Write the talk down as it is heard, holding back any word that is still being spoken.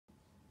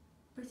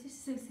British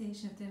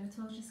Association of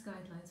Dermatologists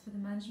guidelines for the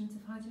management of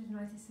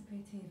hidradenitis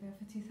suppurativa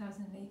for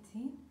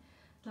 2018.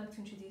 I'd like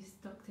to introduce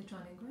Dr.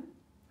 John Ingram.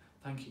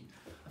 Thank you.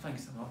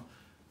 Thanks, Samar.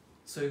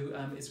 So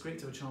it's great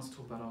to have a chance to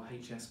talk about our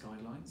HS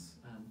guidelines.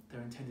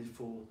 They're intended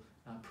for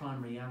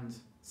primary and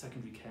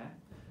secondary care.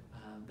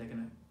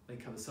 They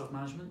cover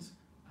self-management,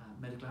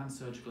 medical and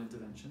surgical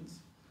interventions,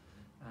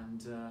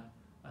 and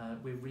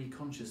we're really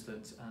conscious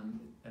that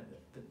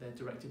they're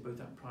directed both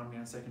at primary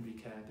and secondary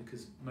care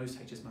because most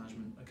HS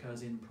management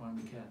occurs in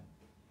primary care.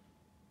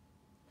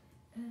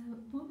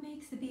 What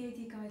makes the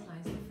BAD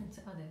guidelines different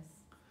to others?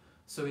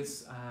 So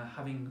it's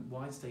having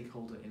wide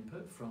stakeholder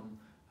input from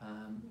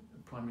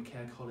primary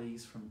care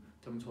colleagues, from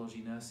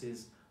dermatology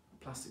nurses,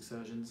 plastic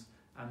surgeons,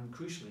 and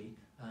crucially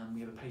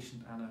we have a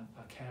patient and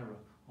a carer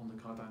on the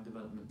guideline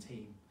development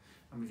team,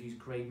 and we've used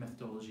grade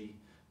methodology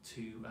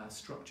to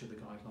structure the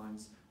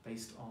guidelines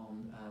based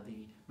on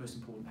the most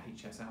important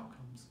HS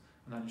outcomes,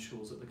 and that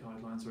ensures that the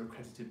guidelines are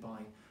accredited by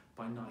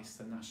NICE,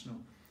 the National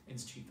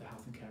Institute for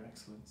Health and Care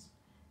Excellence.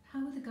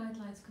 How are the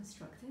guidelines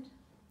constructed?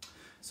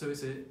 So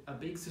it's a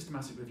big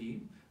systematic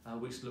review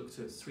which looked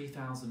at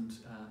 3,000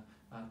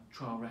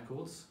 trial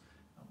records.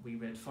 We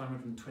read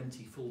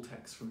 520 full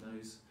texts from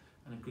those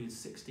and included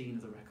 16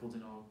 of the records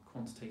in our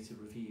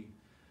quantitative review.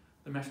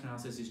 The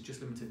meta-analysis is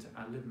just limited to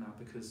adalimumab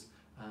because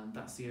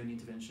that's the only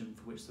intervention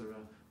for which there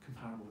are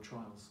comparable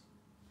trials.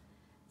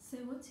 So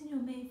what's in your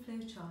main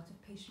flowchart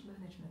of patient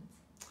management?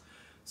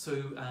 So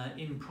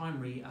in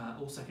primary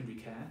or secondary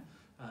care,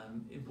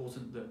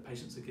 important that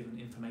patients are given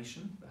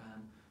information,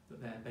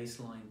 that their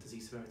baseline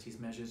disease severity is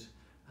measured,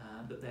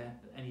 that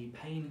any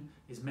pain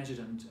is measured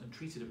and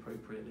treated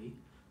appropriately,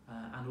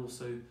 and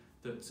also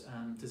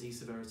that disease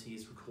severity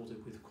is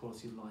recorded with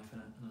quality of life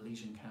and a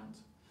lesion count,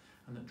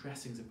 and that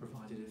dressings are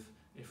provided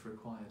if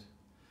required.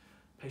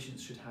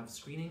 Patients should have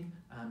screening,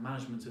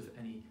 management of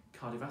any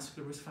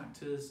cardiovascular risk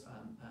factors,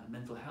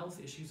 mental health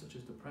issues such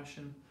as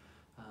depression,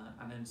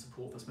 and then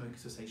support for smoking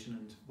cessation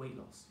and weight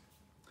loss.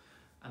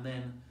 And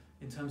then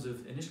in terms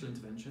of initial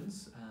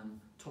interventions,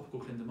 topical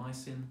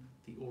clindamycin,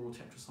 the oral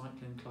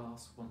tetracycline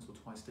class once or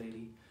twice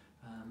daily,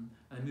 and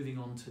then moving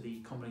on to the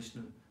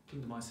combination of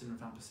clindamycin and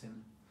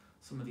rifampicin,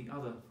 some of the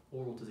other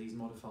oral disease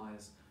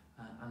modifiers,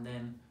 and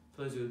then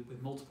for those with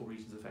multiple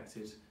regions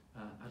affected,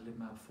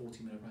 adalimumab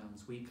 40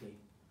 milligrams weekly.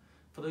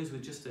 For those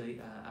with just a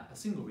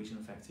single region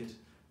affected,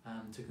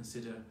 to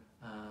consider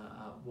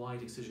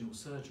wide excisional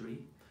surgery,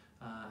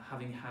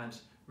 having had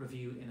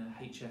review in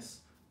a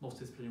HS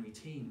multidisciplinary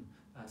team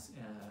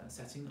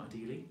setting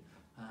ideally,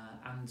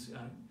 and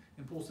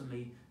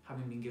importantly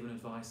having been given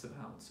advice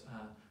about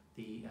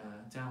the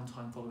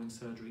downtime following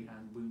surgery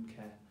and wound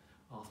care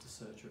after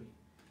surgery.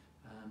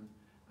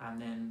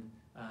 And then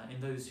in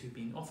those who've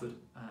been offered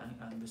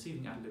and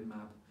receiving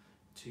adalimumab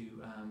to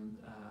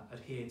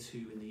adhere to,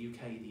 in the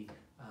UK, the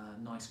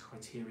NICE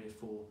criteria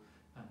for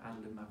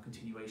adalimumab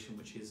continuation,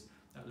 which is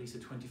at least a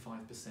 25%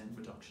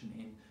 reduction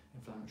in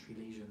inflammatory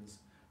lesions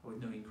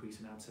with no increase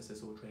in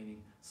abscesses or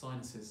draining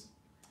sinuses.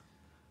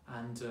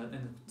 And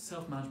then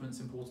self-management is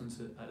important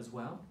as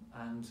well,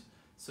 and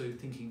so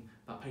thinking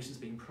about patients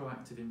being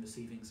proactive in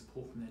receiving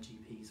support from their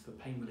GPs for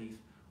pain relief,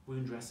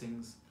 wound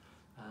dressings,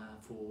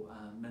 for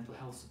mental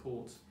health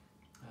support,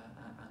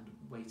 and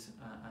weight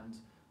and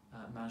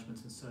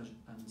management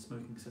and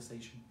smoking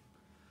cessation.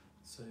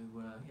 So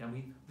yeah,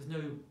 there's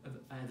no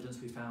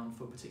evidence we found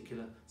for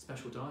particular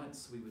special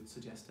diets. We would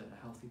suggest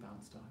a healthy,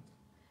 balanced diet.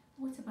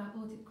 What about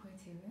audit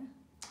criteria?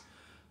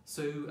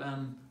 So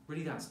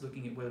really that's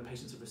looking at whether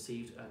patients have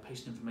received a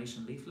patient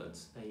information leaflet,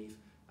 they've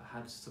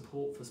had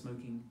support for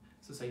smoking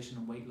cessation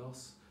and weight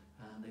loss,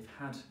 they've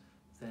had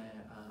their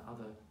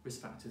other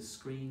risk factors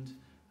screened,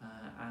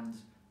 and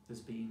there's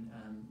been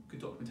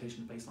good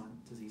documentation of baseline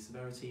disease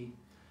severity,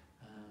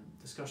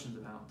 discussions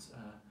about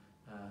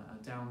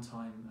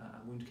downtime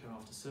and wound care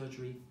after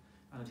surgery,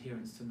 and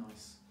adherence to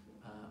NICE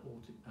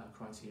audit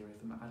criteria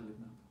for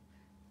adalimumab.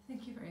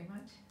 Thank you very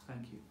much.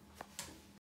 Thank you.